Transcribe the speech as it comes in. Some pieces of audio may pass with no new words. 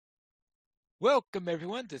Welcome,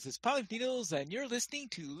 everyone. This is Pineleaf, and you're listening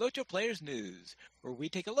to LOTRO Players News, where we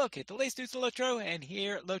take a look at the latest news of LOTRO and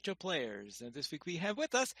hear LOTRO players. And this week we have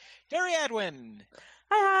with us Terry Adwin.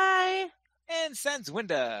 Hi. And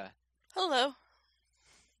Sanswinda. Hello.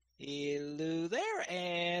 Hello there.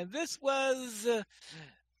 And this was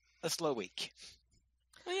a slow week.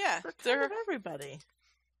 Well, yeah, For kind of everybody.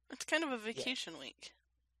 It's kind of a vacation week.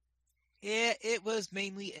 Yeah, it was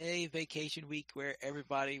mainly a vacation week where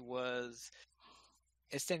everybody was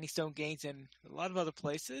at Standing Stone Games and a lot of other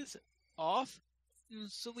places off.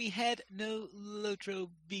 So we had no LOTRO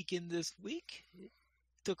Beacon this week.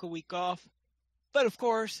 Took a week off. But of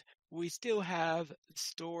course, we still have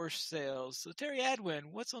store sales. So Terry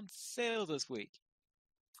Adwin, what's on sale this week?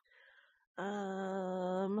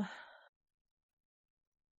 I'll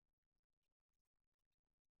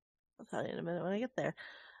tell you in a minute when I get there.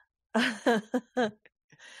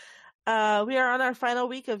 We are on our final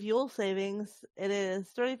week of Yule savings. It is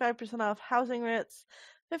 35% off housing writs,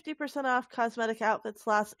 50% off cosmetic outfit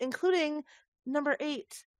slots, including number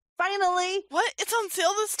 8. Finally! What? It's on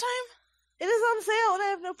sale this time? It is on sale and I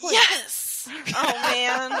have no points. Yes! Oh,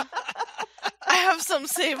 man. I have some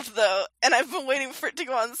saved, though, and I've been waiting for it to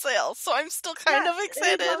go on sale, so I'm still kind of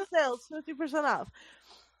excited. It is on sale. It's 50% off.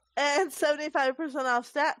 And 75% off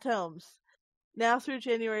stat tomes. Now through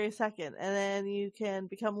January 2nd. And then you can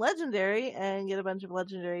become legendary and get a bunch of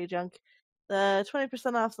legendary junk. The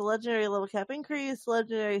 20% off the legendary level cap increase,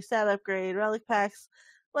 legendary stat upgrade, relic packs,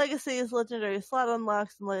 legacies, legendary slot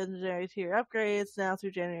unlocks, and legendary tier upgrades now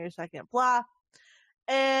through January 2nd. Blah.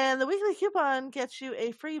 And the weekly coupon gets you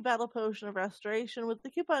a free battle potion of restoration with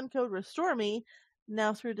the coupon code RestoreMe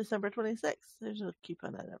now through December 26th. There's a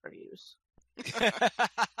coupon I never use.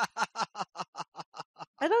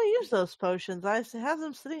 I don't use those potions. I have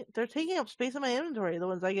them sitting. They're taking up space in my inventory, the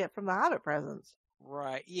ones I get from the Hobbit presents.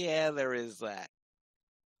 Right. Yeah, there is that.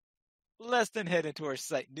 Let's then head into our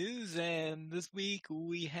site news. And this week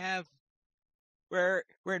we have where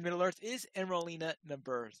in Middle-earth is Emeralina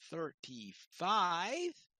number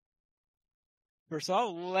 35. First of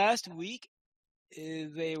all, last week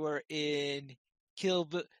they were in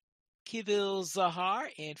Kibil Zahar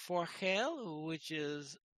and Forgel, which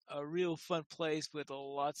is a real fun place with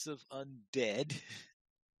lots of undead.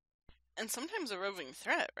 And sometimes a roving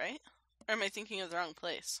threat, right? Or am I thinking of the wrong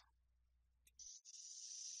place?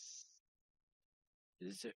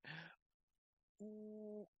 Is there...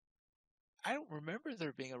 I don't remember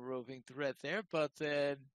there being a roving threat there, but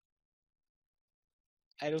then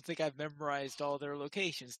I don't think I've memorized all their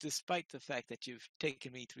locations, despite the fact that you've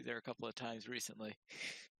taken me through there a couple of times recently.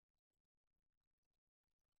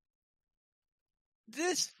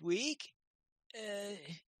 This week,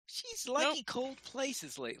 she's liking cold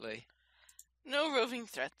places lately. No roving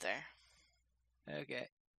threat there. Okay.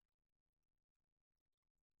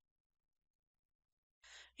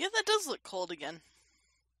 Yeah, that does look cold again.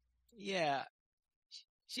 Yeah.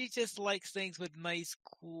 She just likes things with nice,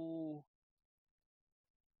 cool,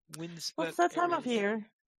 windswept What's that time of year?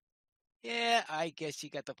 Yeah, I guess you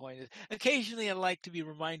got the point. Occasionally I like to be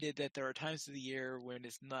reminded that there are times of the year when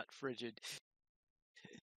it's not frigid.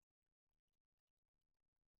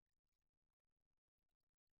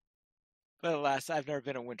 But alas, I've never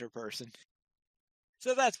been a winter person.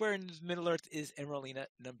 So that's where in Middle-earth is Emeralina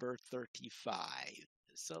number 35.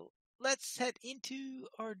 So let's head into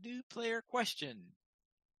our new player question.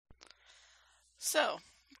 So,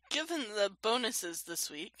 given the bonuses this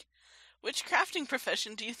week, which crafting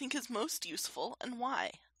profession do you think is most useful and why?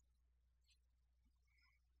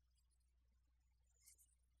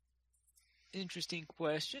 Interesting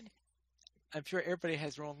question. I'm sure everybody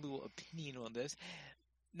has their own little opinion on this.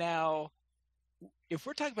 Now, if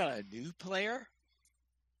we're talking about a new player,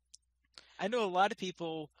 I know a lot of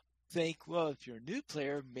people think, well, if you're a new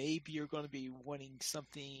player, maybe you're going to be wanting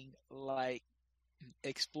something like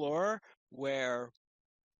Explorer, where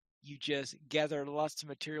you just gather lots of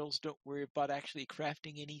materials, don't worry about actually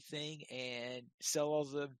crafting anything, and sell all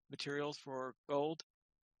the materials for gold.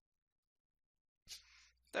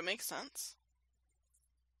 That makes sense.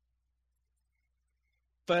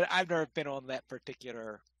 But I've never been on that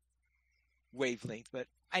particular wavelength. But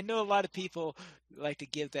I know a lot of people like to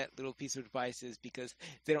give that little piece of advice is because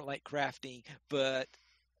they don't like crafting, but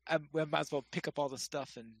I might as well pick up all the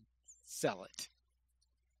stuff and sell it.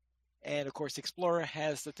 And of course, Explorer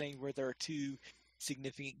has the thing where there are two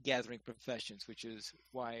significant gathering professions, which is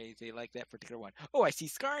why they like that particular one. Oh, I see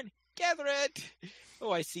Skarn, gather it!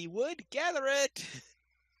 Oh, I see wood, gather it!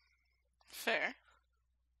 Fair.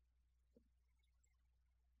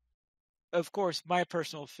 Of course, my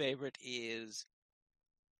personal favorite is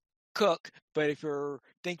cook, but if you're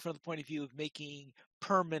thinking from the point of view of making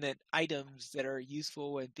permanent items that are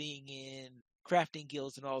useful and being in crafting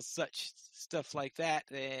guilds and all such stuff like that,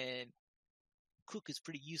 then cook is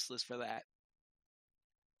pretty useless for that.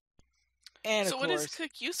 And So of what is course,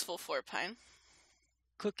 cook useful for, Pine?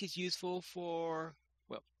 cook is useful for,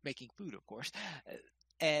 well, making food, of course.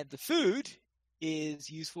 And the food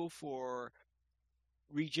is useful for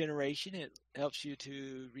regeneration. It helps you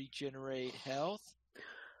to regenerate health.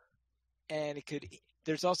 And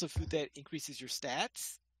there's also food that increases your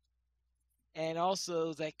stats. And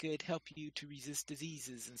also that could help you to resist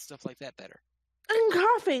diseases and stuff like that better. And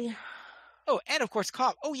coffee. Oh, and of course,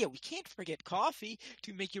 coffee. Oh, yeah, we can't forget coffee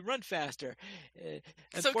to make you run faster.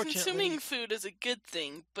 So consuming food is a good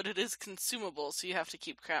thing, but it is consumable, so you have to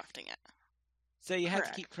keep crafting it. So you have to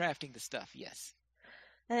Correct. keep crafting the stuff, yes.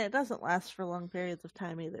 And it doesn't last for long periods of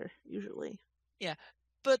time either, usually. Yeah,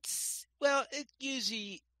 but, well, it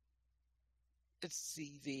usually, let's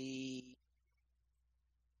see,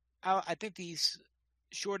 I think the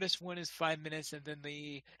shortest one is 5 minutes, and then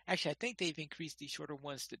actually, I think they've increased the shorter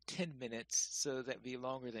ones to 10 minutes, so that'd be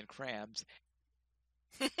longer than crams.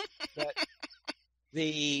 But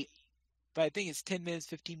I think it's 10 minutes,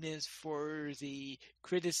 15 minutes for the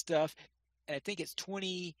critic stuff, and I think it's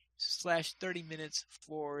 20/30 minutes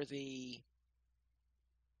for the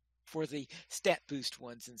stat boost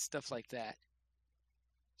ones and stuff like that.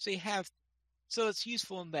 So it's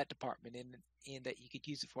useful in that department, in that you could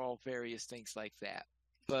use it for all various things like that.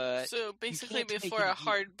 But so basically before a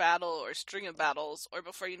hard battle or string of battles, or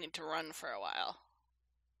before you need to run for a while.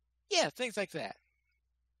 Yeah, things like that.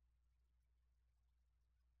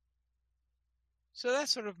 So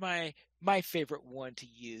that's sort of my favorite one to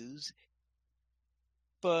use.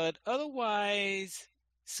 But otherwise,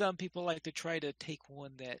 some people like to try to take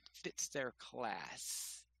one that fits their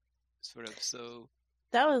class. Sort of, so...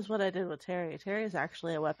 That was what I did with Terry. Terry's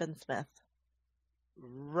actually a weaponsmith.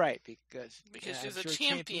 Right, because she's a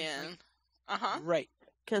champion. Right.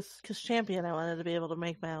 Because champion, I wanted to be able to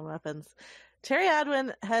make my own weapons. Terry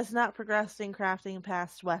Adwin has not progressed in crafting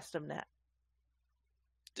past Westamnet.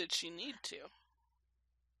 Did she need to?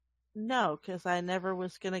 No, because I never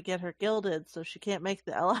was going to get her gilded, so she can't make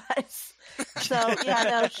the LIs. So, yeah,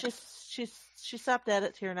 no, she stopped at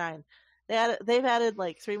it tier 9. They've added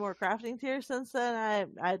like 3 more crafting tiers since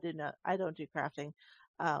then. I don't do crafting.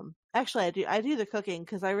 Actually, I do the cooking,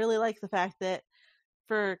 because I really like the fact that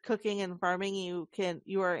for cooking and farming, you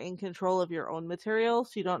are in control of your own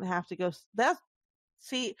materials. You don't have to go.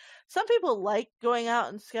 See, some people like going out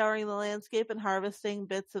and scouring the landscape and harvesting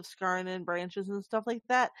bits of scarn and branches and stuff like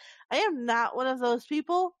that. I am not one of those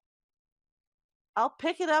people. I'll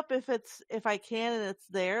pick it up if I can and it's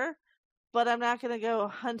there, but I'm not going to go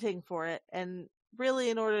hunting for it. And really,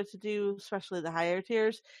 in order to do, especially the higher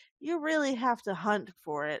tiers, you really have to hunt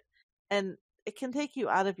for it. And it can take you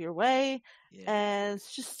out of your way, and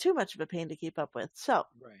it's just too much of a pain to keep up with. So,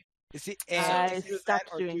 right. I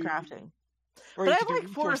stopped doing crafting. But I have like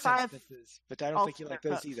 4 or 5. But I don't think you like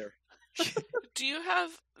those either. Do you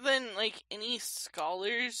have then like any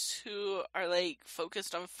scholars who are like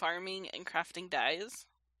focused on farming and crafting dyes?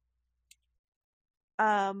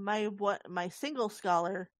 My single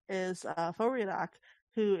scholar is Foriadoc,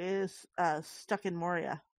 who is stuck in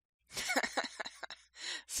Moria.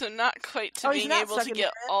 So not quite to being able to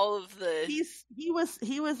get all of the.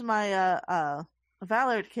 He was my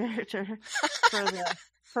Valord character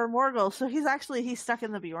for Morgul. So he's stuck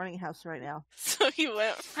in the Bjorning house right now. So he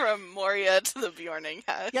went from Moria to the Bjorning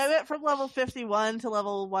house. Yeah, I went from level 51 to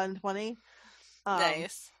level 120.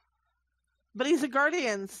 Nice. But he's a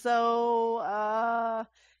guardian, so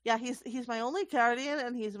yeah, he's my only guardian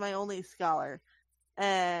and he's my only scholar.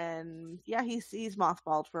 And yeah, he's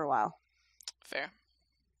mothballed for a while. Fair.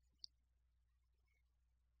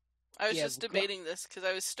 I was just debating this because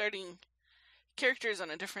I was starting characters on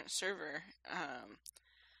a different server,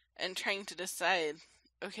 and trying to decide,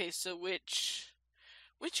 okay, so which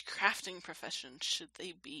crafting profession should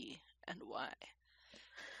they be and why?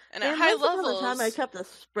 And at high levels, of the time I kept a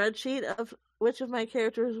spreadsheet of which of my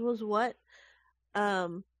characters was what. I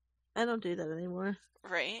don't do that anymore.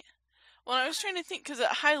 Right. Well, I was trying to think, because at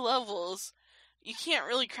high levels, you can't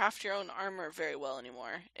really craft your own armor very well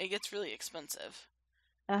anymore. It gets really expensive.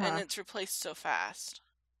 And it's replaced so fast.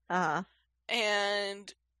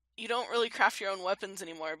 And you don't really craft your own weapons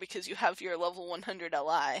anymore because you have your level 100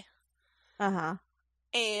 LI.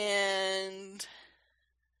 And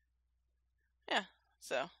yeah,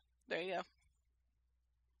 so there you go.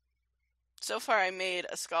 So far I made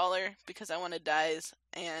a scholar because I wanted dyes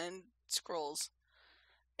and scrolls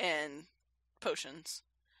and potions.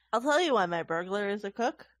 I'll tell you why my burglar is a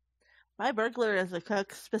cook. My burglar is a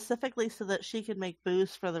cook specifically so that she could make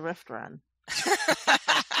booze for the Rift Run.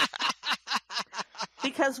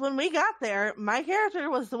 Because when we got there, my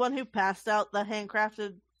character was the one who passed out the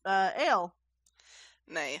handcrafted ale.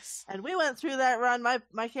 Nice. And we went through that run.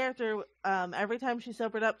 My character, every time she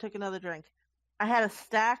sobered up, took another drink. I had a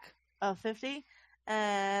stack of 50,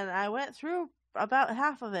 and I went through about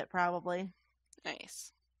half of it, probably.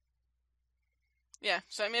 Nice. Yeah,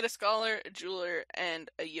 so I made a scholar, a jeweler, and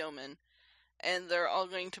a yeoman. And they're all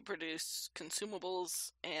going to produce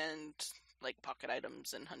consumables and, like, pocket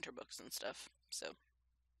items and hunter books and stuff. So.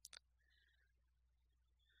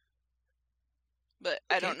 But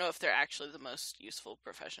okay. I don't know if they're actually the most useful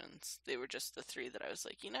professions. They were just the 3 that I was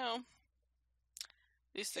like,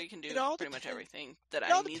 these 3 can do pretty much everything that I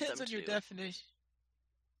need them to do. It all depends on your definition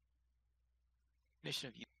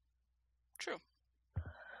of you. True.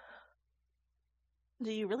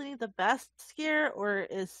 Do you really need the best gear, or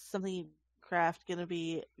is something you craft going to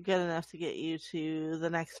be good enough to get you to the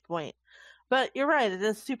next point? But you're right, it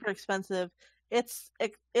is super expensive. It's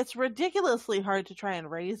ridiculously hard to try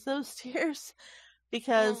and raise those tiers,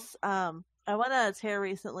 because I went on a tear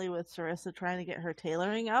recently with Sarissa trying to get her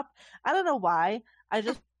tailoring up. I don't know why. I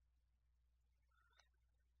just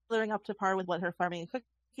tailoring up to par with what her farming and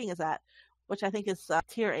cooking is at, which I think is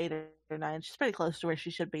tier 8 or 9. She's pretty close to where she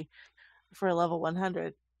should be for level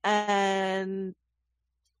 100. And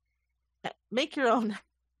make your own,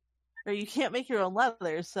 or you can't make your own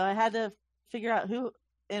leathers. So I had to figure out who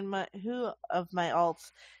of my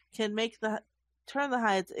alts can turn the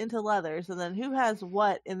hides into leathers, and then who has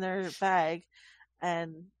what in their bag.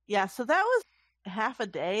 And yeah, so that was half a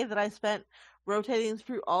day that I spent rotating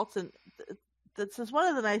through alts, and this is one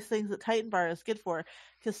of the nice things that Titan Bar is good for,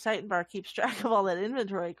 because Titan Bar keeps track of all that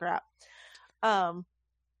inventory crap. Does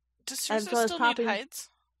Sarissa still need hides?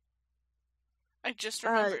 I just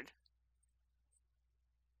remembered.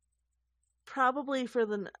 Probably for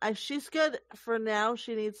she's good for now.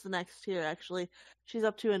 She needs the next tier, actually. She's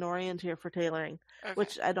up to an Orion tier for tailoring,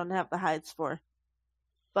 which I don't have the hides for.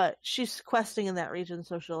 But she's questing in that region,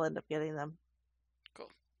 so she'll end up getting them. Cool.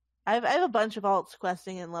 I have a bunch of alts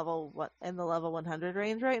questing in the level 100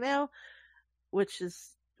 range right now, which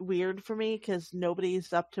is weird for me because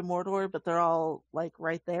nobody's up to Mordor, but they're all like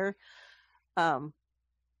right there.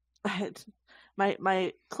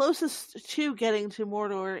 My closest to getting to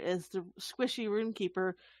Mordor is the squishy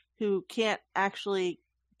runekeeper, who can't actually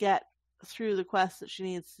get through the quest that she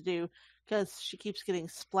needs to do because she keeps getting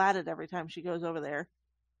splatted every time she goes over there.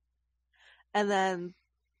 And then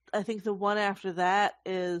I think the one after that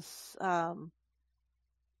is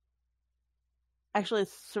actually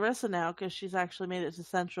it's Sarissa now, because she's actually made it to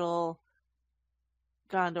Central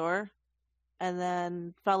Gondor, and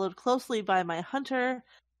then followed closely by my hunter,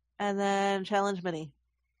 and then Challenge Mini.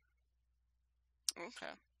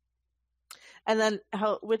 Okay. And then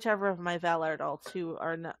whichever of my Valard alts who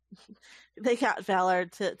are not, they got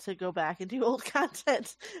Valard to go back and do old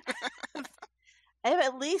content. I have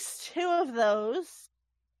at least 2 of those.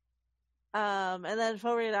 And then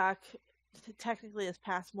Foriadoc technically is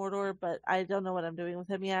past Mordor, but I don't know what I'm doing with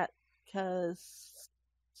him yet, because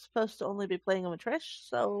I'm supposed to only be playing him with Trish.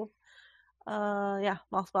 So, yeah,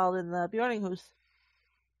 Mothball in the Bjorninghus.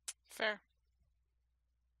 Fair.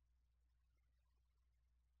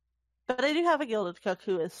 But I do have a gilded cook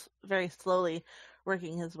who is very slowly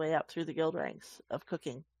working his way up through the guild ranks of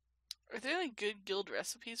cooking. Are there any good guild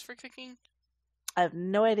recipes for cooking? I have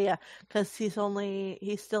no idea, because he's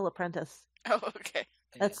still apprentice. Oh, okay.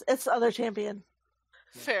 It's other champion.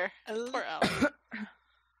 Fair. Poor Al.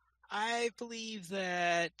 I believe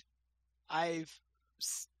that I've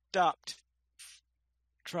stopped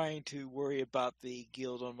trying to worry about the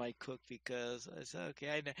guild on my cook, because I said,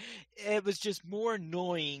 okay, I know. It was just more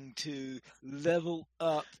annoying to level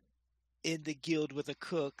up in the guild with a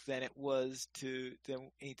cook than it was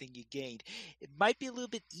than anything you gained. It might be a little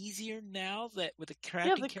bit easier now that with the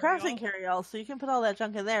crafting crafting carry-all, so you can put all that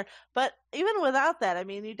junk in there. But even without that, I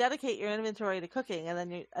mean, you dedicate your inventory to cooking, and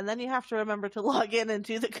then you have to remember to log in and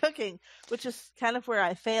do the cooking, which is kind of where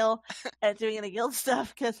I fail at doing any guild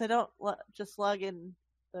stuff, because I don't just log in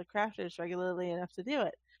the crafters regularly enough to do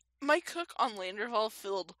it. My cook on Landerval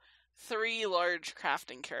filled 3 large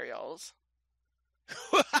crafting carry-alls.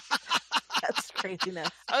 That's craziness.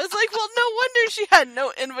 I was like, well, no wonder she had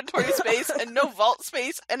no inventory space and no vault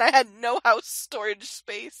space, and I had no house storage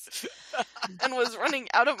space, and was running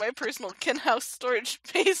out of my personal kin house storage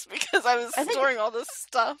space because I was storing all this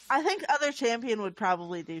stuff. I think other champion would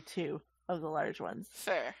probably do 2 of the large ones.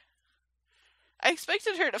 Fair. I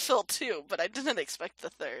expected her to fill 2, but I didn't expect the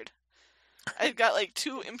 3rd. I've got like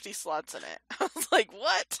 2 empty slots in it. I was like,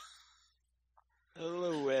 what?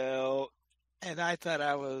 LOL. And I thought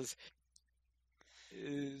I was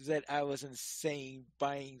insane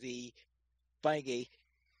buying a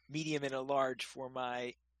medium and a large for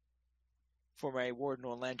my Warden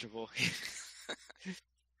on Langerville.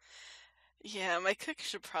 Yeah, my cook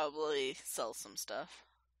should probably sell some stuff.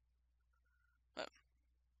 But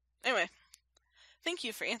anyway, thank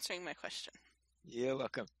you for answering my question. You're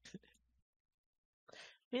welcome.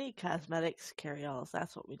 We need cosmetics carry-alls.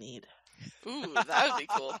 That's what we need. Ooh, that would be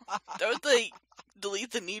cool. That would, like,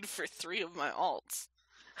 delete the need for 3 of my alts.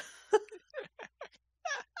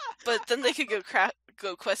 But then they could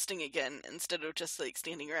go questing again instead of just, like,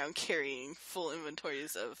 standing around carrying full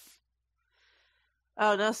inventories of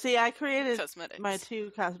Oh, no, see, I created cosmetics. my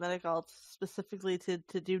 2 cosmetic alts specifically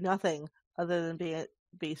to do nothing other than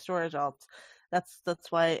be storage alts. That's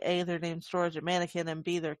why A, they're named Storage and Mannequin, and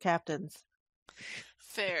B, they're captains.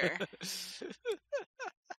 Fair.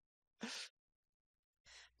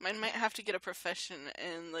 Mine might have to get a profession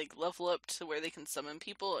and, like, level up to where they can summon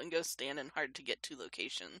people and go stand in hard to get to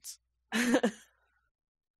locations.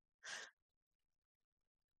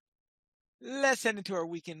 Let's head into our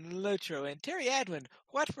weekend LOTRO. And Terry Adwin,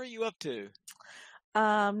 what were you up to?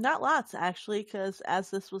 Not lots, actually, because as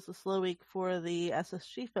this was a slow week for the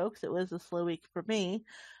SSG folks, it was a slow week for me.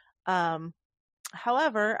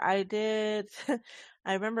 However, I did...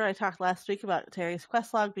 I remember I talked last week about Terry's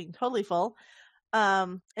quest log being totally full.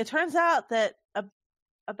 It turns out that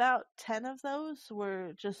about 10 of those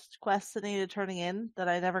were just quests that needed turning in that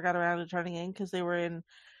I never got around to turning in because they were in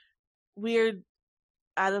weird,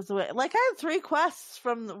 out of the way. Like, I had 3 quests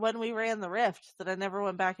from when we ran the Rift that I never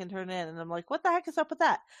went back and turned in, and I'm like, what the heck is up with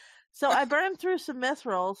that? So I burned through some myth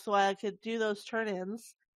rolls so I could do those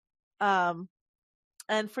turn-ins, and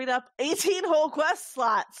freed up 18 whole quest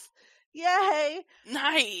slots. Yay!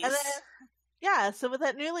 Nice! And then, yeah, so with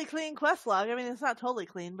that newly clean quest log, I mean, it's not totally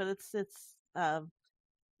clean, but it's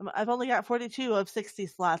I've only got 42 of 60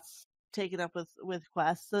 slots taken up with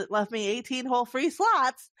quests, so it left me 18 whole free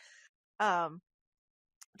slots.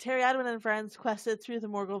 Terry Adwin and friends quested through the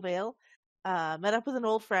Morgul Vale, met up with an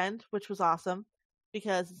old friend, which was awesome,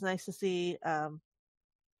 because it's nice to see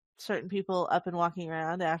certain people up and walking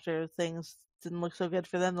around after things didn't look so good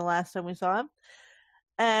for them the last time we saw him.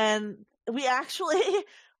 And we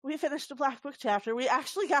finished the Black Book chapter. We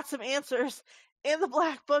actually got some answers in the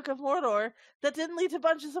Black Book of Mordor that didn't lead to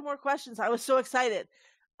bunches of more questions. I was so excited.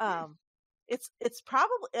 It's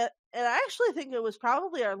probably, and I actually think it was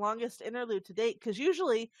probably our longest interlude to date, because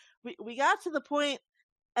usually we got to the point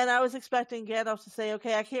and I was expecting Gandalf to say,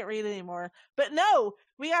 okay, I can't read anymore. But no,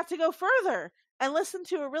 we got to go further and listen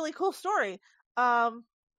to a really cool story.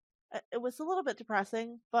 It was a little bit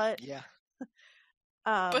depressing, but yeah.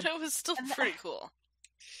 But it was still pretty cool.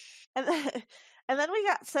 And then we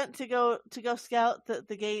got sent to go scout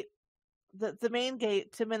the gate, the main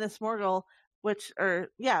gate to Minas Morgul, to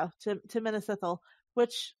Minas Ithil,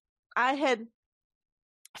 which I had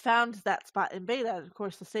found that spot in beta. Of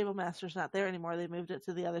course, the Stable Master's not there anymore. They moved it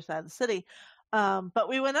to the other side of the city. But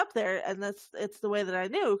we went up there, and it's the way that I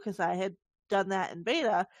knew, because I had done that in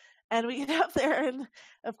beta. And we get up there, and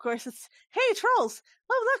of course it's, hey, trolls!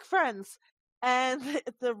 Oh, look, friends! And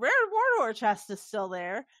the rare Mordor chest is still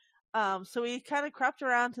there. So we kind of crept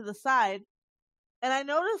around to the side, and I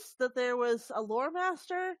noticed that there was a lore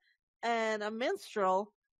master and a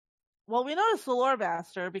minstrel. Well, we noticed the lore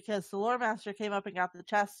master because the lore master came up and got the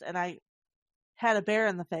chest, and I had a bear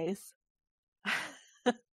in the face.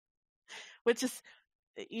 Which is,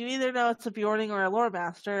 you either know it's a Bjorning or a lore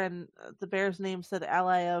master, and the bear's name said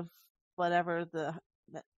ally of whatever the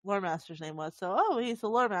lore master's name was. So, he's the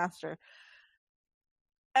lore master.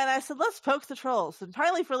 And I said, let's poke the trolls. And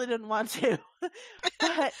Pineleaf really didn't want to.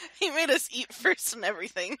 But he made us eat first and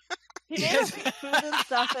everything. He made us eat food and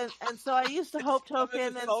stuff. And so I used a hope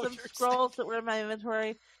token and some scrolls that were in my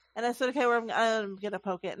inventory. And I said, okay, I'm going to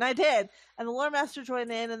poke it. And I did. And the lore master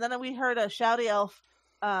joined in. And then we heard a shouty elf,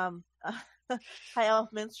 high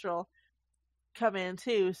elf minstrel come in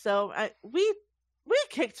too. So we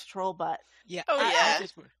kicked troll butt. Yeah. Oh, yeah.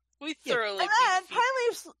 We thoroughly. And then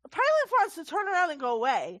Pineleaf wants to turn around and go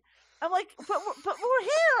away. I'm like, but we're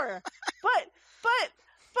here. but.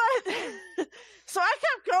 So I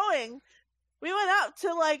kept going. We went out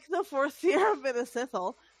to like the 4th tier of Minas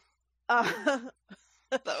Ithil. That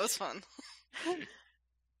was fun.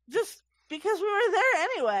 Just because we were there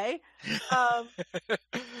anyway. I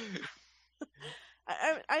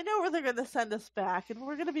know where they're going to send us back, and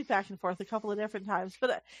we're going to be back and forth a couple of different times.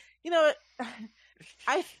 But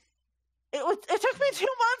it took me 2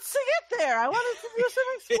 months to get there. I wanted to do some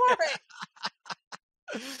exploring.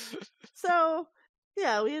 So,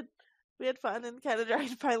 yeah, we We had fun and kind of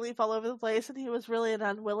dragged Pineleaf all over the place, and he was really an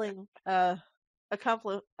unwilling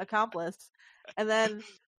accomplice. And then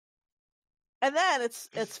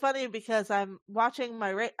it's funny because I'm watching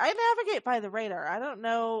my I navigate by the radar. I don't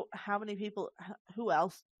know how many people who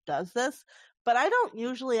else does this, but I don't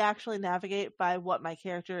usually actually navigate by what my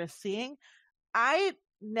character is seeing. I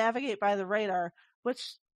navigate by the radar,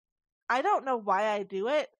 which I don't know why I do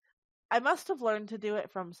it. I must have learned to do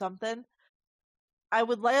it from something. I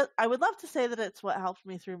would love to say that it's what helped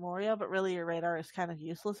me through Moria, but really your radar is kind of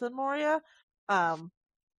useless in Moria.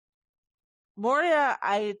 Moria,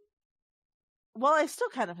 I still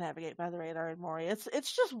kind of navigate by the radar in Moria.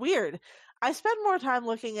 It's just weird. I spend more time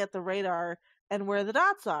looking at the radar and where the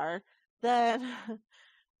dots are than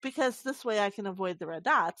because this way I can avoid the red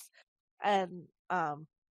dots, and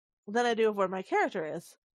then I do of where my character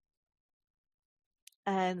is.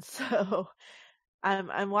 And so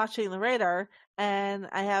I'm watching the radar, and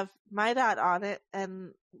I have my dot on it,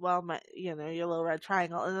 and my your little red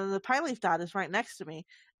triangle, and then the Pineleaf dot is right next to me,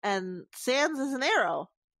 and Sans is an arrow.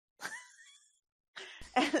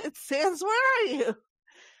 And it's Sans, where are you?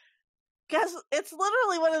 Because it's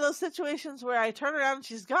literally one of those situations where I turn around and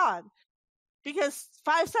she's gone. Because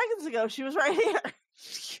 5 seconds ago she was right here.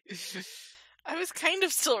 I was kind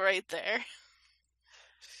of still right there.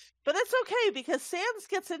 But it's okay, because Sans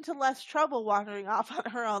gets into less trouble wandering off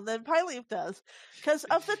on her own than Pineleaf does. Because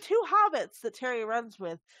of the 2 hobbits that Terry runs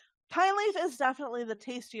with, Pineleaf is definitely the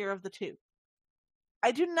tastier of the 2.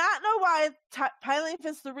 I do not know why Pineleaf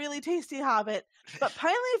is the really tasty hobbit, but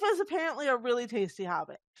Pineleaf is apparently a really tasty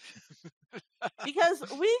hobbit. Because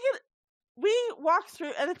we walk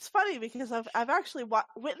through, and it's funny because I've actually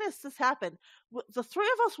witnessed this happen. The 3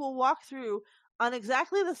 of us will walk through on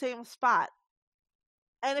exactly the same spot.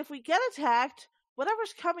 And if we get attacked,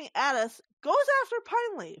 whatever's coming at us goes after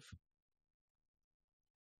Pineleaf.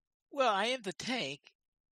 Well, I am the tank.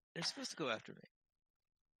 They're supposed to go after me.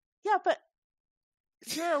 Yeah, but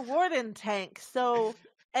you're a warden tank, so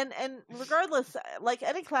and regardless, like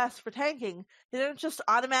any class for tanking, they don't just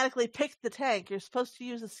automatically pick the tank. You're supposed to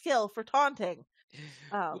use a skill for taunting.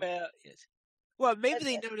 Well, yes. Well, maybe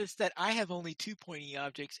they noticed that I have only 2 pointy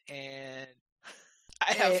objects, and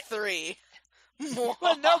I have 3.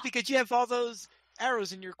 Well, no, because you have all those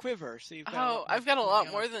arrows in your quiver. So you've got I've got a lot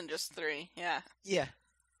more than just 3. Yeah. Yeah.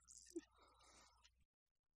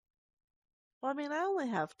 Well, I mean, I only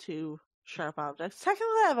have 2 sharp objects. Technically,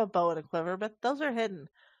 I have a bow and a quiver, but those are hidden.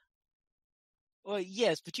 Well,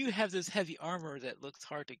 yes, but you have this heavy armor that looks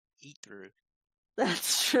hard to eat through.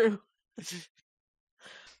 That's true.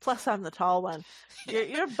 Plus, I'm the tall one.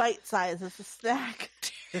 Your bite size is a snack.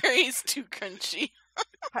 Terry's too crunchy.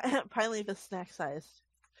 Pineleaf is snack sized.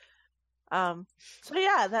 So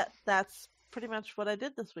yeah, that's pretty much what I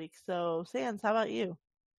did this week. So, Sans, how about you?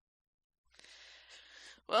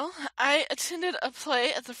 Well, I attended a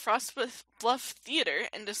play at the Frostbluff Theater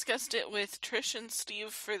and discussed it with Trish and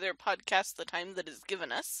Steve for their podcast, The Time That Is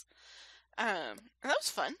Given Us. And that was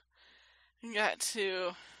fun. I got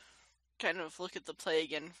to kind of look at the play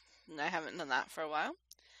again, and I haven't done that for a while.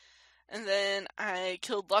 And then I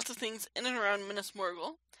killed lots of things in and around Minas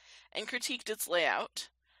Morgul and critiqued its layout.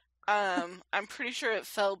 I'm pretty sure it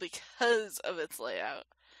fell because of its layout.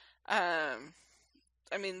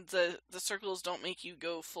 I mean, the circles don't make you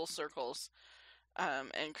go full circles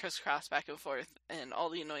and crisscross back and forth and all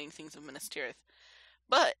the annoying things of Minas Tirith.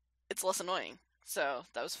 But it's less annoying, so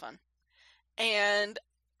that was fun. And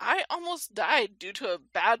I almost died due to a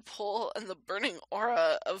bad pull and the burning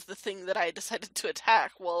aura of the thing that I decided to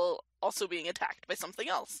attack while also being attacked by something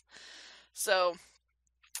else. So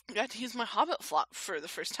I got to use my Hobbit flop for the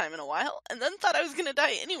first time in a while, and then thought I was going to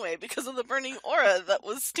die anyway because of the burning aura that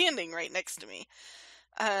was standing right next to me.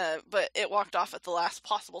 But it walked off at the last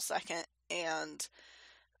possible second, and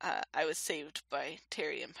I was saved by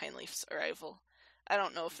Terry and Pineleaf's arrival. I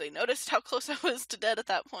don't know if they noticed how close I was to dead at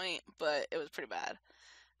that point, but it was pretty bad.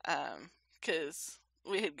 Because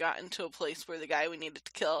we had gotten to a place where the guy we needed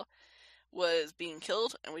to kill was being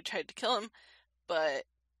killed, and we tried to kill him, but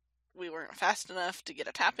we weren't fast enough to get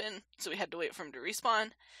a tap in, so we had to wait for him to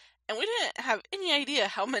respawn, and we didn't have any idea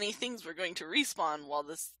how many things were going to respawn while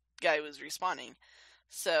this guy was respawning.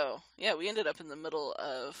 So, yeah, we ended up in the middle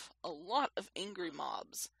of a lot of angry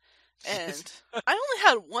mobs. And I only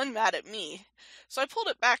had one mad at me, so I pulled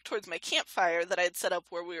it back towards my campfire that I had set up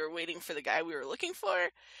where we were waiting for the guy we were looking for.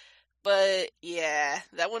 But, yeah,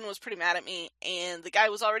 that one was pretty mad at me, and the guy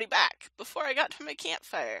was already back before I got to my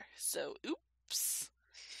campfire. So, oops.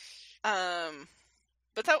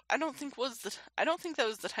 But that I don't think that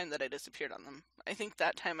was the time that I disappeared on them. I think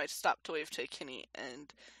that time I stopped to wave to Kenny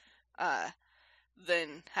and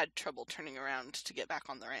then had trouble turning around to get back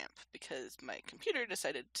on the ramp because my computer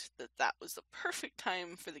decided that that was the perfect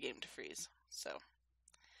time for the game to freeze. So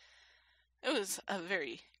it was a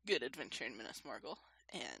very good adventure in Minas Morgul,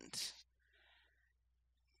 and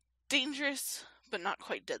dangerous, but not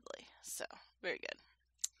quite deadly. So, very good.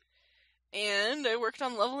 And I worked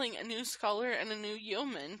on leveling a new scholar and a new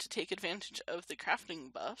yeoman to take advantage of the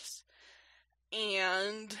crafting buffs.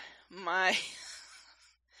 And my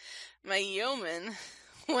my yeoman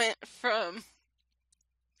went from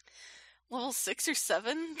level 6 or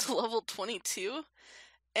 7 to level 22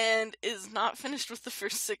 and is not finished with the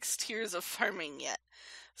first 6 tiers of farming yet.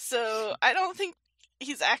 So I don't think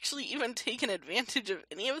he's actually even taken advantage of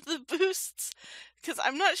any of the boosts, because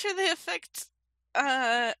I'm not sure they affect,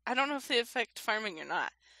 I don't know if they affect farming or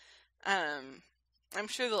not. I'm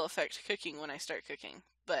sure they'll affect cooking when I start cooking,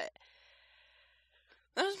 but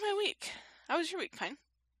that was my week. How was your week, Pine?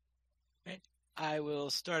 I will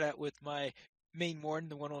start out with my main warden,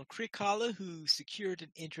 the one on Krikala, who secured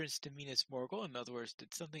an entrance to Minas Morgul. In other words,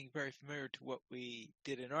 did something very familiar to what we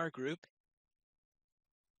did in our group.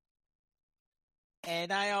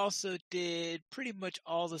 And I also did pretty much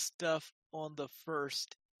all the stuff on the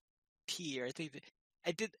first tier. I think that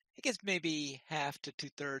I guess maybe half to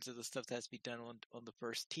 2/3 of the stuff that has to be done on the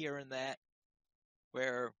first tier in that,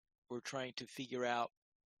 where we're trying to figure out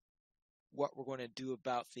what we're going to do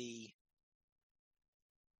about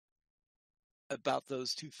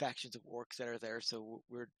those two factions of orcs that are there. So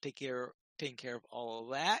we're taking care of all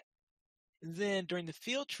of that. Then during the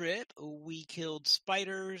field trip, we killed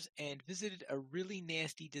spiders and visited a really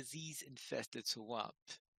nasty disease-infested swamp.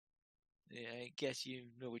 I guess you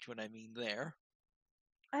know which one I mean there.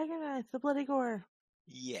 Agonize, the Bloody Gore.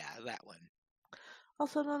 Yeah, that one.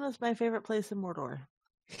 Also known as my favorite place in Mordor.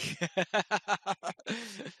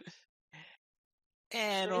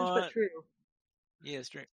 And Strange but true. Yeah,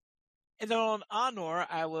 strange. And then on Honor,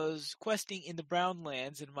 I was questing in the Brown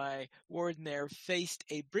Lands, and my warden there faced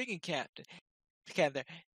a brigand captain there.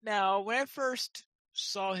 Now, when I first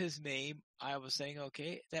saw his name, I was saying,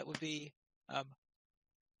 okay, that would be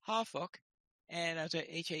Hafok, and I was at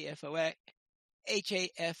Hafoc, and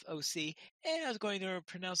I was going there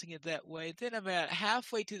pronouncing it that way. Then about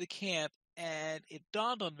halfway to the camp, and it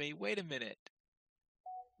dawned on me, wait a minute.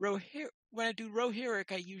 When I do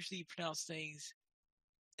Rohirric, I usually pronounce things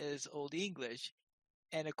as Old English,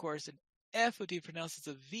 and of course an F would be pronounced as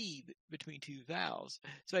a V between two vowels.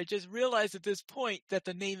 So I just realized at this point that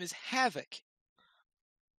the name is Havoc.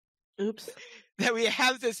 Oops. That we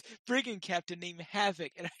have this brigand captain named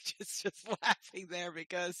Havoc, and I'm just laughing there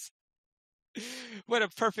because what a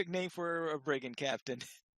perfect name for a brigand captain.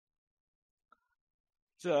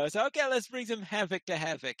 So I said, okay, let's bring some Havoc to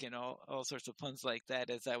Havoc, and all sorts of puns like that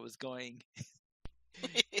as I was going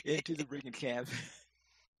into the brigand camp.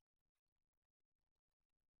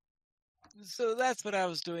 So that's what I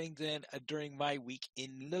was doing then during my week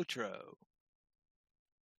in LOTRO.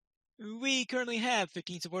 We currently have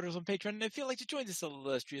 15 supporters on Patreon, and if you'd like to join this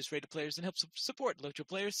illustrious rate of players and help support LOTRO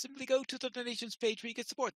players, simply go to the donations page where you can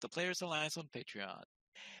support the Players Alliance on Patreon.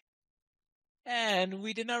 And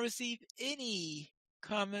we did not receive any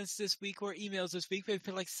comments this week or emails this week, but if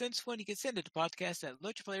you'd like to send one, you can send it to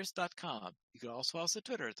podcast@LOTROplayers.com. You can also follow us on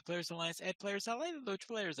Twitter at the Players Alliance @PlayersAlliance, LOTRO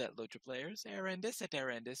Players @LOTROPlayers, Arendis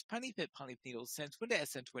 @Arendis, Poneyf @PoneyfNeedles, Senswinda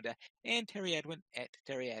 @Senswinda, and Terry Edwin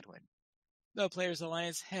 @TerryEdwin. The Players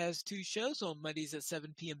Alliance has 2 shows on Mondays at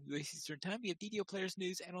 7 p.m. U.S. Eastern Time. We have DDO Players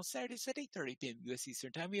News, and on Saturdays at 8:30 p.m. U.S.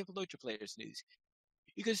 Eastern Time, we have LOTRO Players News.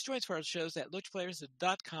 You can join us for our shows at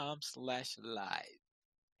LOTROplayers.com/live.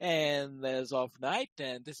 And that is all for tonight,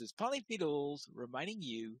 and this is Poneyf Needles reminding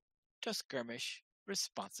you to skirmish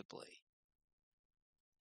responsibly.